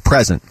theirs of the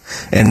present,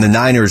 and the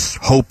Niners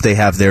hope they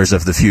have theirs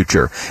of the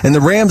future. And the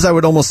Rams, I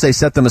would almost say,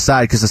 set them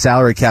aside because the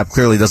salary cap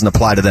clearly doesn't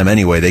apply to them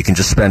anyway. They can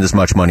just spend as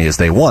much money as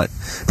they want.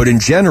 But in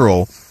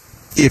general,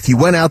 if you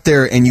went out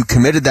there and you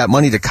committed that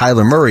money to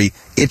Kyler Murray,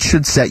 it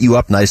should set you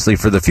up nicely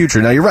for the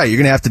future. Now, you're right. You're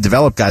going to have to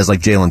develop guys like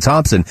Jalen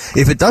Thompson.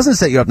 If it doesn't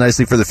set you up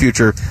nicely for the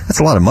future, that's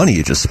a lot of money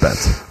you just spent.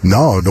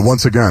 No,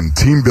 once again,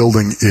 team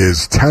building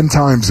is 10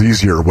 times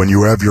easier when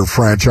you have your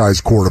franchise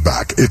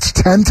quarterback. It's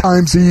 10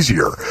 times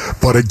easier.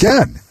 But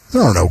again,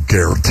 there are no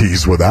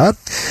guarantees with that.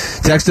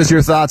 Text us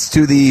your thoughts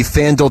to the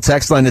FanDuel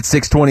text line at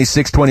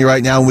 620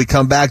 right now. When we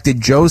come back, did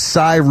Joe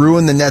Tsai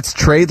ruin the Nets'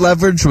 trade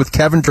leverage with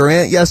Kevin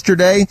Durant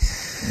yesterday?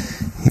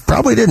 He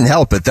probably didn't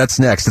help it. That's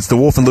next. It's the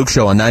Wolf and Luke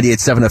Show on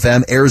 98.7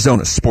 FM,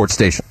 Arizona Sports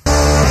Station.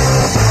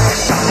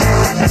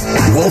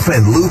 Wolf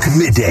and Luke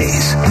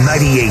middays,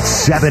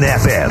 98.7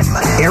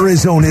 FM,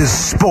 Arizona's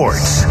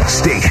sports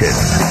station.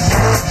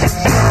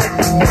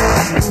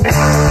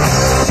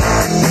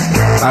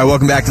 All right,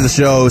 welcome back to the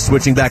show.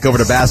 Switching back over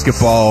to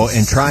basketball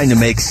and trying to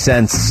make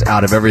sense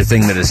out of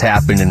everything that has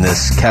happened in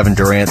this Kevin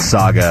Durant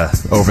saga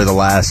over the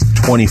last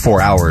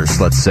 24 hours,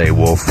 let's say,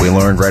 Wolf. We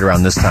learned right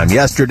around this time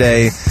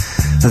yesterday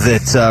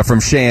that from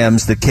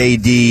Shams that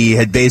KD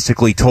had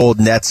basically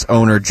told Nets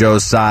owner Joe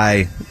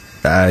Tsai,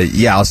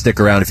 yeah, I'll stick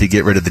around if you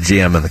get rid of the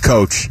GM and the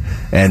coach.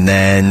 And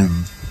then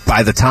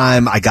by the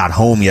time I got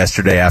home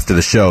yesterday after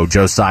the show,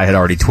 Joe Tsai had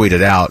already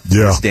tweeted out,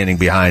 standing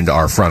behind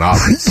our front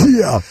office.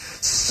 Yeah.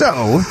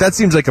 So that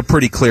seems like a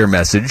pretty clear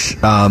message.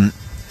 I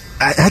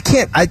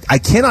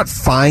cannot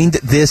find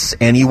this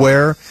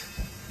anywhere.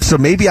 So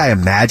maybe I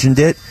imagined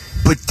it.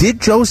 But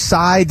did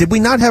we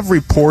not have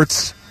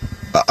reports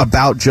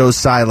about Joe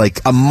Tsai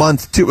like a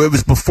month, it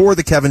was before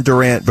the Kevin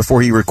Durant,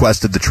 before he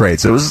requested the trade.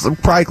 So it was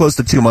probably close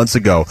to 2 months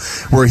ago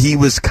where he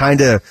was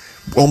kind of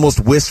almost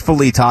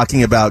wistfully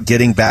talking about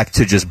getting back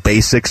to just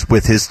basics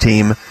with his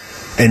team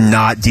and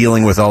not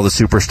dealing with all the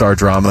superstar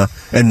drama.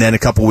 And then a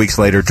couple weeks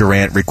later,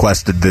 Durant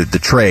requested the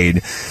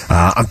trade.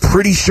 I'm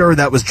pretty sure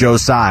that was Joe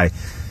Tsai.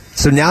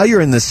 So now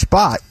you're in this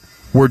spot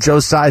where Joe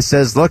Tsai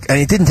says, look, and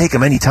it didn't take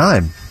him any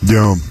time.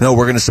 Yeah. No,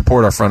 we're going to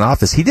support our front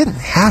office. He didn't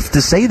have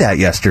to say that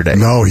yesterday.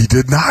 No, he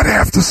did not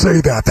have to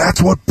say that.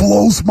 That's what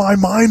blows my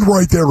mind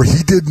right there.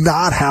 He did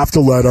not have to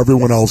let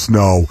everyone else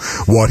know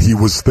what he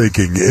was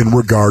thinking in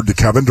regard to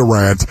Kevin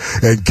Durant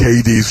and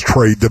KD's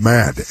trade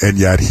demand, and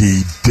yet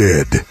he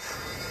did.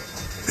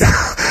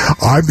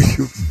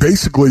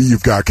 Basically,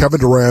 you've got Kevin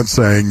Durant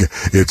saying,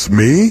 it's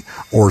me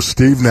or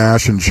Steve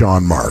Nash and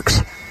Sean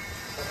Marks.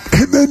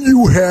 And then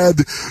you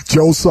had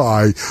Joe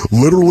Tsai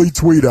literally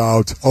tweet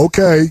out,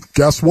 okay,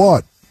 guess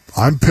what?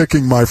 I'm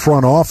picking my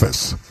front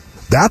office.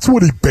 That's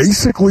what he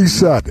basically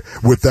said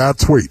with that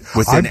tweet.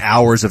 Within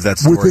hours of that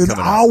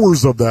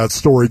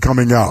story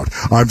coming out.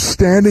 I'm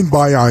standing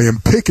by, I am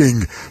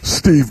picking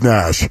Steve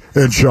Nash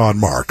and Sean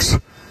Marks.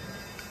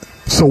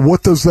 So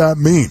what does that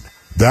mean?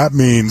 That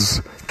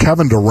means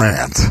Kevin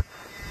Durant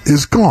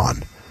is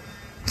gone.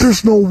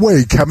 There's no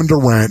way Kevin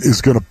Durant is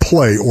going to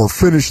play or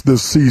finish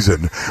this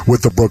season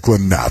with the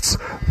Brooklyn Nets.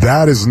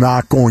 That is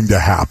not going to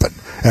happen.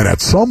 And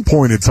at some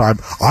point in time,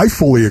 I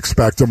fully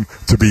expect him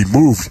to be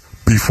moved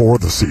before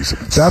the season.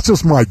 That's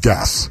just my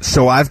guess.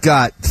 So I've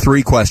got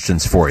 3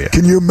 questions for you.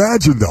 Can you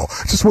imagine, though?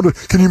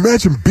 Can you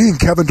imagine being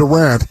Kevin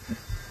Durant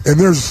and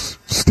there's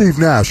Steve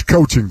Nash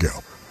coaching you?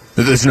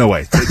 There's no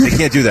way. They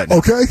can't do that now.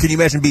 Okay. Can you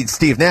imagine being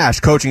Steve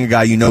Nash coaching a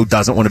guy you know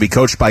doesn't want to be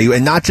coached by you?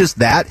 And not just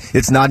that,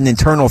 it's not an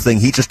internal thing.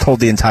 He just told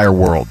the entire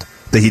world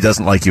that he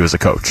doesn't like you as a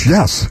coach.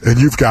 Yes, and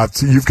you've got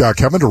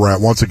Kevin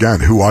Durant, once again,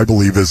 who I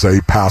believe is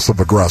a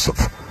passive-aggressive.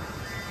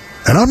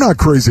 And I'm not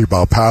crazy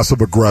about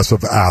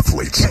passive-aggressive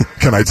athletes.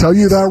 Can I tell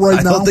you that now?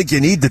 I don't think you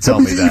need to tell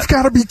me that. You've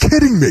got to be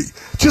kidding me.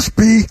 Just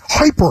be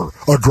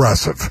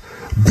hyper-aggressive.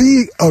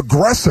 Be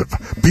aggressive.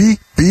 Be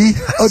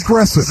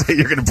aggressive. So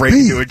you're going to break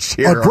into a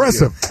cheer.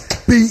 Aggressive.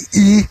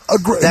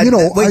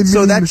 Aggressive.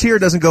 So that cheer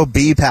doesn't go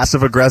be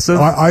passive-aggressive?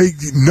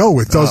 No,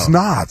 it does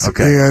not.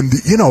 Okay. And,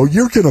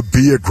 you're going to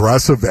be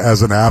aggressive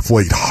as an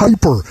athlete.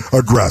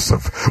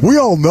 Hyper-aggressive. We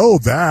all know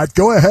that.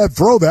 Go ahead,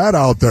 throw that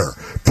out there.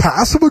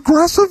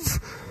 Passive-aggressive?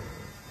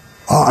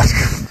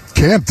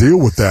 Can't deal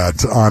with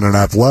that on an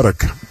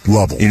athletic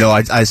level.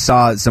 I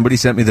saw somebody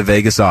sent me the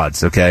Vegas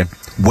odds, okay?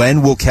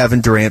 When will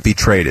Kevin Durant be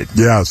traded?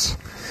 Yes.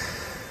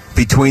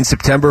 Between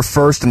September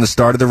 1st and the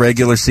start of the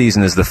regular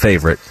season is the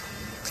favorite.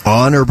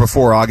 On or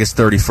before August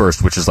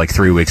 31st, which is like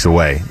 3 weeks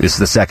away, is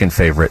the second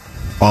favorite.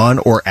 On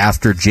or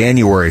after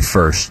January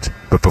 1st,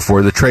 but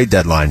before the trade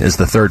deadline, is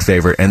the third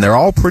favorite. And they're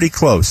all pretty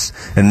close.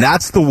 And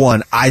that's the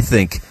one I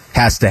think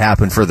has to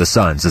happen for the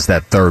Suns, is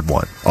that third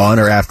one. On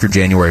or after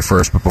January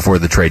 1st, but before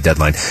the trade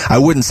deadline. I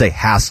wouldn't say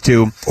has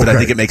to, but I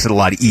think it makes it a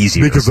lot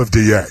easier. Because of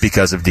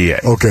DA.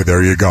 Okay,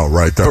 there you go,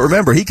 right there. But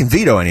remember, he can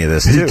veto any of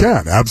this, too. He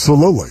can,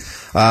 absolutely.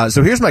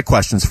 So here's my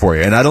questions for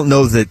you, and I don't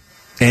know that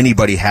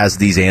anybody has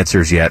these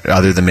answers yet,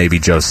 other than maybe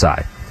Joe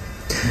Tsai.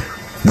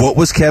 What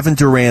was Kevin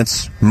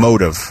Durant's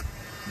motive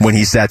when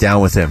he sat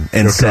down with him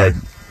and said,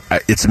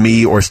 it's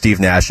me or Steve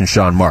Nash and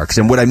Sean Marks?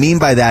 And what I mean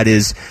by that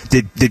is,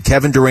 did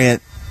Kevin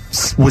Durant,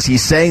 was he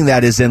saying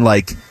that as in,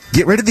 like,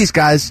 get rid of these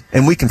guys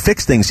and we can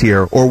fix things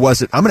here? Or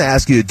was it, I'm going to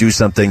ask you to do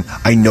something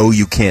I know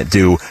you can't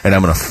do, and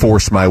I'm going to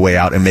force my way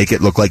out and make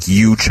it look like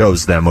you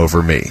chose them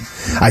over me?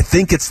 I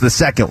think it's the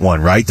second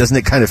one, right? Doesn't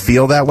it kind of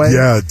feel that way?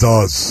 Yeah, it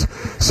does.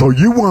 So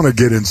you want to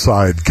get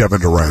inside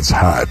Kevin Durant's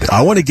head.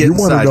 I want to get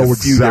inside a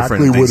few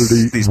different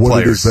these what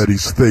players. It is that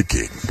he's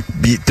thinking.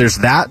 There's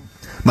that.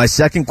 My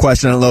second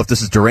question, I don't know if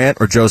this is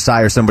Durant or Joe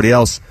Tsai or somebody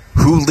else,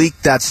 who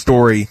leaked that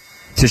story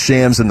to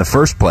Shams in the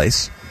first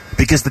place?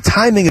 Because the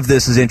timing of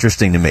this is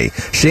interesting to me.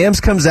 Shams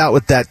comes out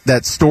with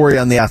that story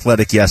on The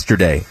Athletic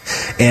yesterday,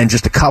 and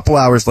just a couple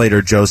hours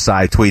later, Joe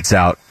Tsai tweets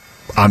out,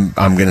 I'm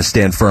going to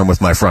stand firm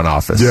with my front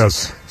office.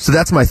 Yes. So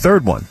that's my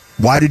third one.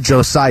 why did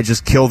Joe Tsai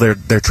just kill their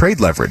trade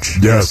leverage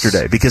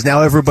yesterday? Because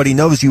now everybody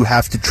knows you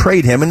have to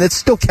trade him, and it's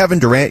still Kevin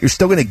Durant. You're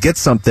still going to get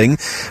something.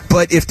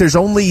 But if there's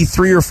only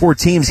 3 or 4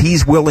 teams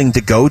he's willing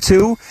to go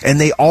to, and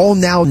they all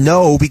now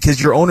know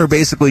because your owner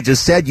basically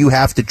just said you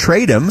have to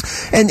trade him,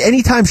 and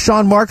anytime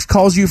Sean Marks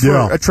calls you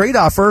for a trade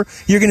offer,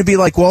 you're going to be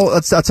like, well,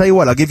 I'll tell you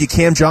what, I'll give you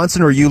Cam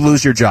Johnson or you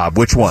lose your job.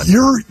 Which one?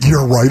 You're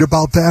right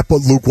about that,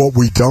 but Luke, what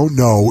we don't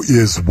know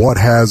is what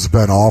has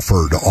been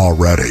offered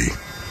already.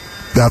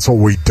 That's what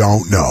we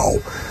don't know.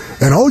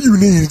 And all you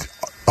need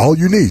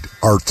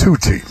are 2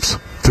 teams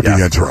to be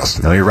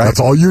interested. No, you're right. That's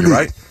all you need.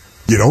 Right.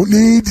 You don't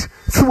need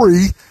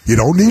 3. You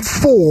don't need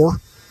 4.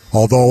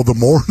 Although the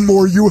more and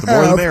more you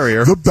have,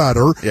 the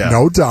better,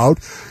 no doubt.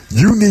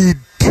 You need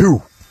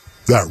 2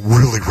 that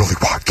really, really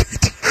want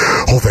KD.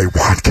 Oh, they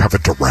want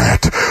Kevin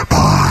Durant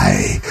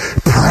by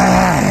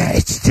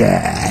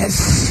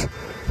prejudice.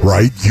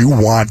 Right? You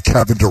want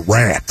Kevin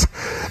Durant.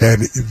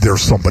 And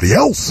there's somebody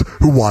else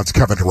who wants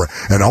Kevin Durant.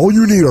 And all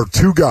you need are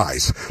 2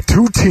 guys,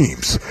 2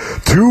 teams,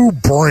 2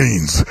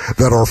 brains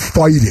that are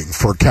fighting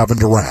for Kevin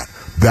Durant.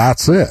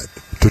 That's it,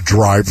 to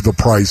drive the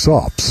price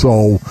up.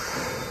 So,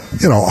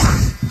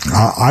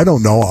 I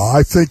don't know.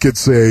 I think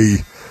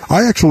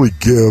I actually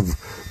give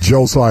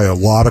Joe Tsai a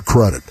lot of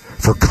credit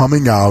for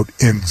coming out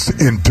and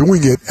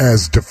doing it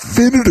as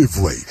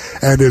definitively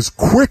and as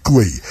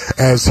quickly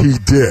as he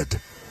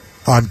did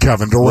on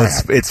Kevin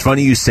Durant. Well, it's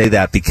funny you say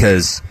that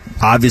because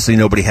obviously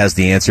nobody has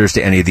the answers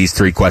to any of these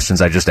 3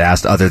 questions I just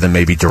asked other than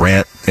maybe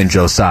Durant and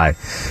Joe Tsai.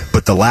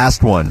 But the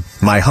last one,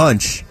 my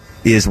hunch,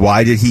 is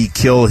why did he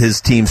kill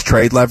his team's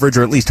trade leverage,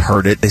 or at least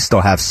hurt it? They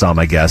still have some,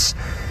 I guess.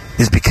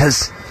 Is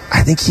because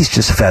I think he's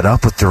just fed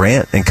up with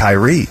Durant and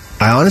Kyrie.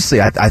 I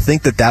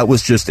think that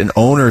was just an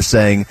owner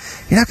saying,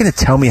 you're not going to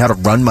tell me how to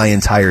run my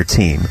entire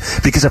team.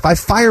 Because if I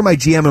fire my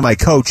GM and my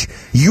coach,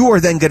 you are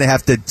then going to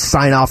have to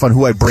sign off on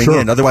who I bring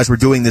in. Otherwise, we're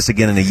doing this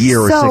again in a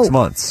year or 6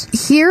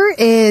 months. Here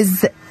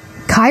is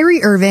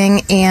Kyrie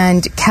Irving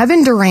and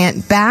Kevin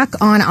Durant back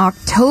on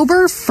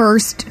October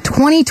 1st,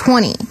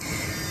 2020.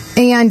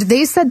 And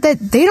they said that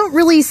they don't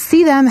really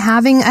see them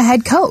having a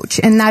head coach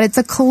and that it's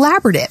a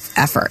collaborative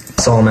effort.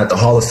 I saw him at the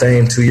Hall of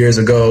Fame 2 years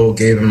ago,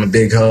 gave him a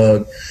big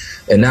hug,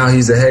 and now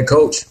he's the head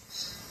coach.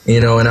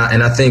 And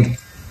I think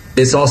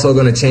it's also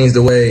going to change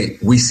the way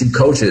we see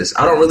coaches.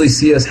 I don't really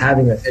see us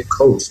having a head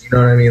coach. You know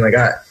what I mean? Like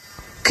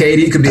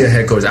KD could be a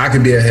head coach. I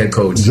could be a head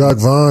coach. Jacques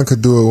Vaughn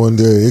could do it one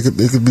day.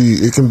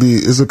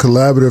 It's a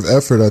collaborative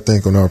effort, I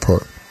think, on our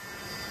part.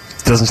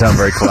 Doesn't sound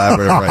very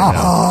collaborative right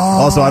now.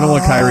 Also, I don't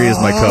want Kyrie as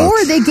my coach.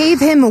 Or they gave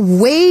him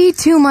way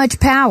too much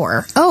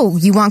power. Oh,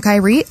 you want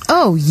Kyrie?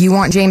 Oh, you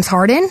want James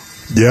Harden?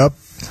 Yep.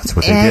 That's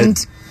what they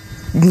did.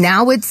 And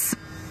now it's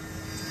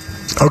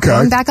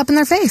going back up in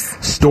their face.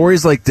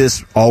 Stories like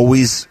this I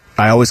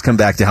always come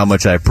back to how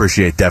much I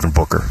appreciate Devin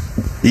Booker.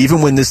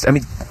 Even when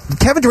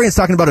Kevin Durant's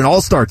talking about an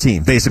all-star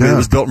team, basically. It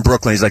was built in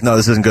Brooklyn. He's like, no,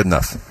 this isn't good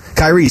enough.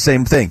 Kyrie,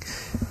 same thing.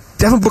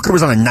 Devin Booker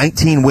was on a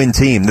 19-win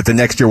team that the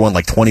next year won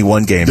like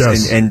 21 games.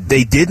 Yes. And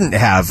they didn't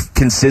have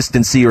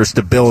consistency or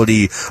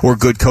stability or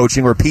good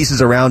coaching or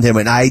pieces around him.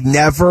 And I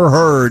never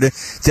heard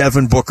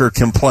Devin Booker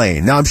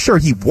complain. Now, I'm sure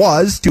he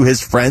was to his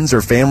friends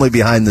or family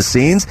behind the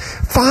scenes.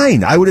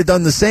 Fine. I would have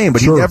done the same.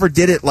 But he never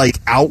did it like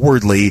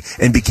outwardly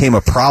and became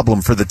a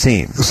problem for the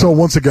team. So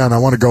once again, I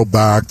want to go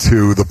back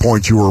to the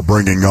point you were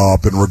bringing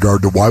up in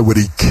regard to why would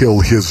he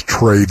kill his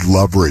trade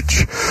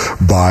leverage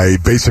by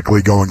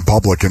basically going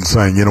public and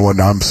saying, you know what,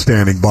 I'm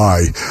standing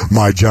by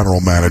my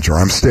general manager.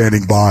 I'm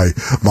standing by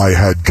my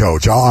head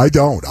coach. I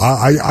don't.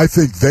 I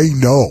think they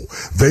know.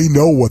 They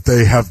know what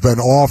they have been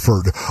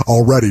offered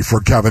already for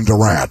Kevin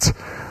Durant.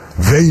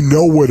 They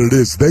know what it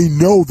is. They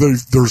know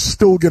they're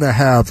still going to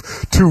have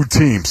 2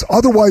 teams.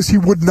 Otherwise, he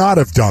would not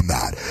have done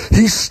that.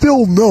 He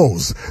still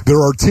knows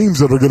there are teams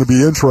that are going to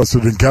be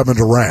interested in Kevin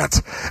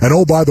Durant. And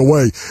oh, by the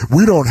way,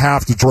 we don't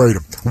have to trade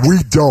him.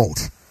 We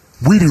don't.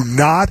 We do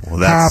not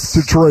have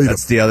to trade him.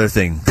 That's the other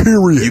thing.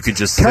 Period. You can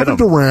just Kevin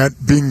Durant,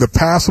 being the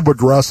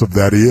passive-aggressive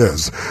that he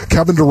is,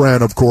 Kevin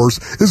Durant, of course,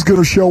 is going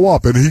to show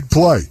up and he'd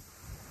play.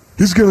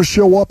 He's going to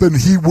show up and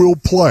he will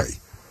play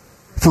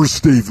for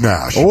Steve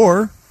Nash.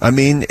 Or, and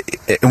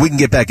we can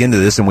get back into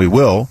this and we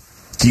will,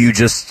 do you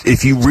just,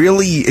 if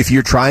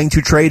you're trying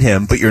to trade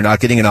him, but you're not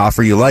getting an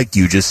offer you like,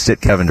 do you just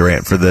sit Kevin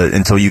Durant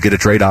until you get a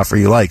trade offer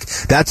you like?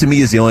 That to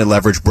me is the only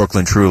leverage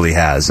Brooklyn truly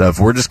has of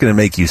we're just going to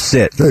make you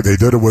sit. Hey, they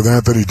did it with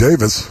Anthony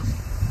Davis.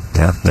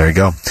 Yeah, there you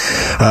go. All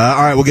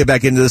right, we'll get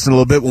back into this in a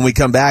little bit when we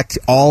come back.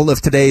 All of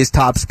today's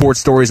top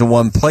sports stories in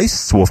one place.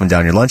 It's Wolfing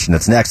Down Your Lunch, and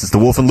that's next. It's the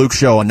Wolf and Luke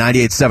Show on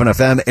 98.7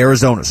 FM,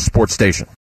 Arizona's sports station.